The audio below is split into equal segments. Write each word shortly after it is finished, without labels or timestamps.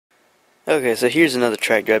Okay, so here's another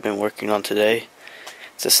tractor I've been working on today.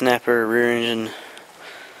 It's a snapper rear engine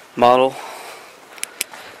model.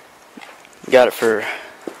 Got it for, I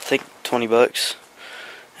think, 20 bucks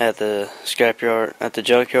at the scrapyard, at the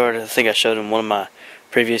junkyard. I think I showed in one of my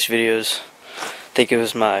previous videos. I think it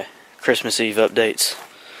was my Christmas Eve updates.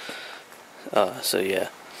 So yeah.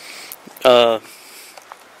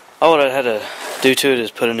 All I had to do to it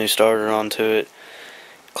is put a new starter onto it.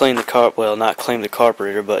 Clean the well, not clean the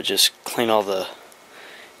carburetor, but just clean all the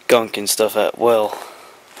gunk and stuff out. Well,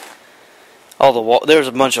 there was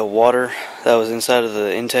a bunch of water that was inside of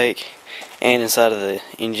the intake and inside of the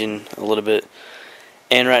engine a little bit.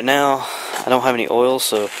 And right now, I don't have any oil,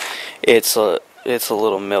 so it's a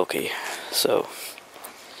little milky. So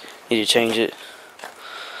need to change it.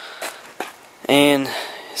 And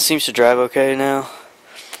it seems to drive okay now.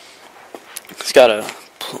 It's got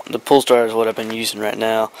the pull starter is what I've been using right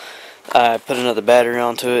now. I put another battery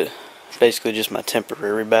onto it, basically just my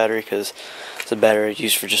temporary battery because it's a battery I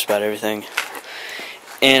use for just about everything.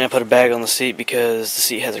 And I put a bag on the seat because the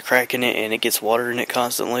seat has a crack in it and it gets water in it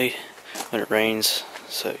constantly when it rains.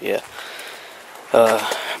 So yeah.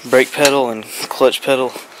 Brake pedal and clutch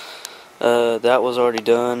pedal, that was already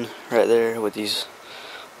done right there with these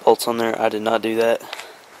bolts on there. I did not do that.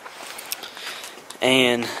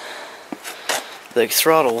 And the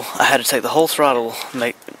throttle, I had to take the whole throttle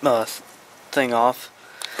thing off,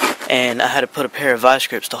 and I had to put a pair of vice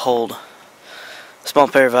grips to hold, a small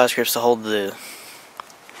pair of vice grips to hold the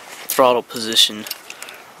throttle position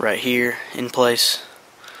right here in place.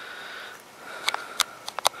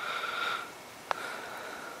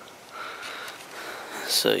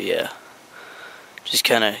 So yeah, just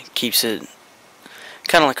kind of keeps it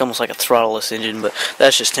kind of like almost like a throttleless engine, but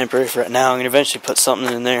that's just temporary for right now. I'm gonna eventually put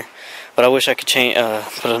something in there, but I wish I could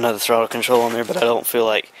put another throttle control on there, but I don't feel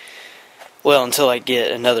like, well, until I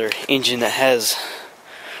get another engine that has,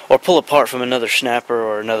 or pull apart from another snapper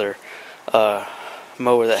or another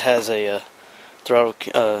mower that has a throttle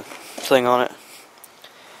thing on it,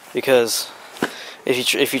 because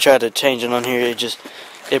if you try to change it on here,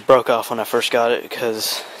 it broke off when I first got it,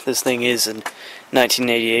 because this thing is a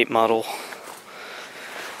 1988 model.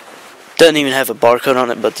 Doesn't even have a barcode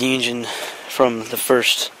on it, but the engine, from the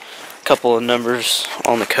first couple of numbers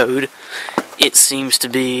on the code, it seems to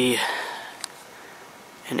be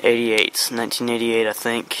an 1988, I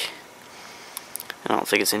think. I don't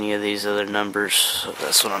think it's any of these other numbers, so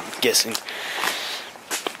that's what I'm guessing.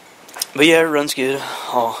 But yeah, it runs good.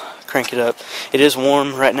 I'll crank it up. It is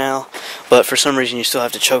warm right now, but for some reason you still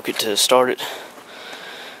have to choke it to start it.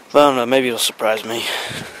 But I don't know, maybe it'll surprise me.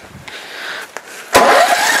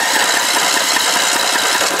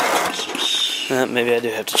 Maybe I do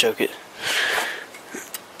have to choke it.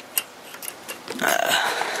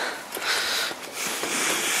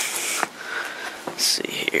 Let's see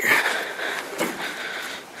here.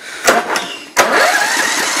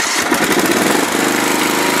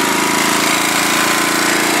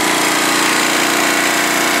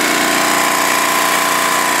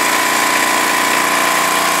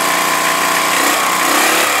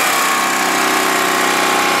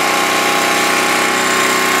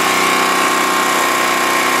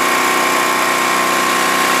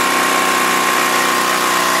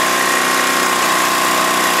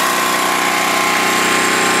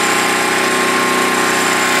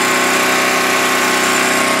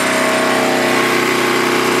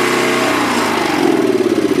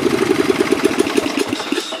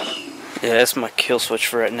 Yeah, that's my kill switch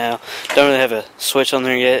for right now. Don't really have a switch on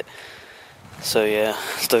there yet, so yeah,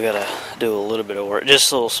 still gotta do a little bit of work.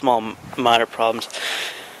 Just little small minor problems,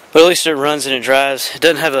 but at least it runs and it drives. It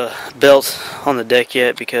doesn't have a belt on the deck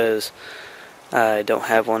yet because I don't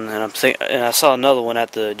have one, and I saw another one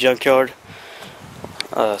at the junkyard,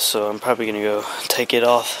 so I'm probably gonna go take it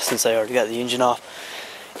off since I already got the engine off.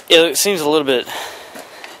 It seems a little bit,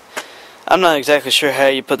 I'm not exactly sure how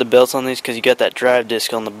you put the belts on these because you got that drive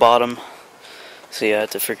disc on the bottom. So yeah, I have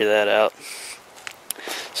to figure that out.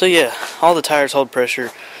 So yeah, all the tires hold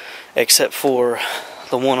pressure except for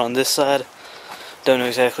the one on this side. Don't know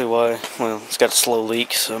exactly why. Well, it's got a slow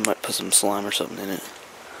leak, so I might put some slime or something in it.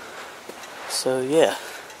 So yeah,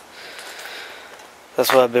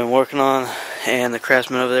 that's what I've been working on. And the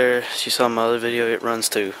Craftsman over there, as you saw in my other video, it runs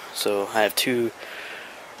too. So I have two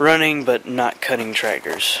running but not cutting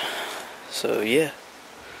tractors. So yeah,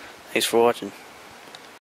 thanks for watching.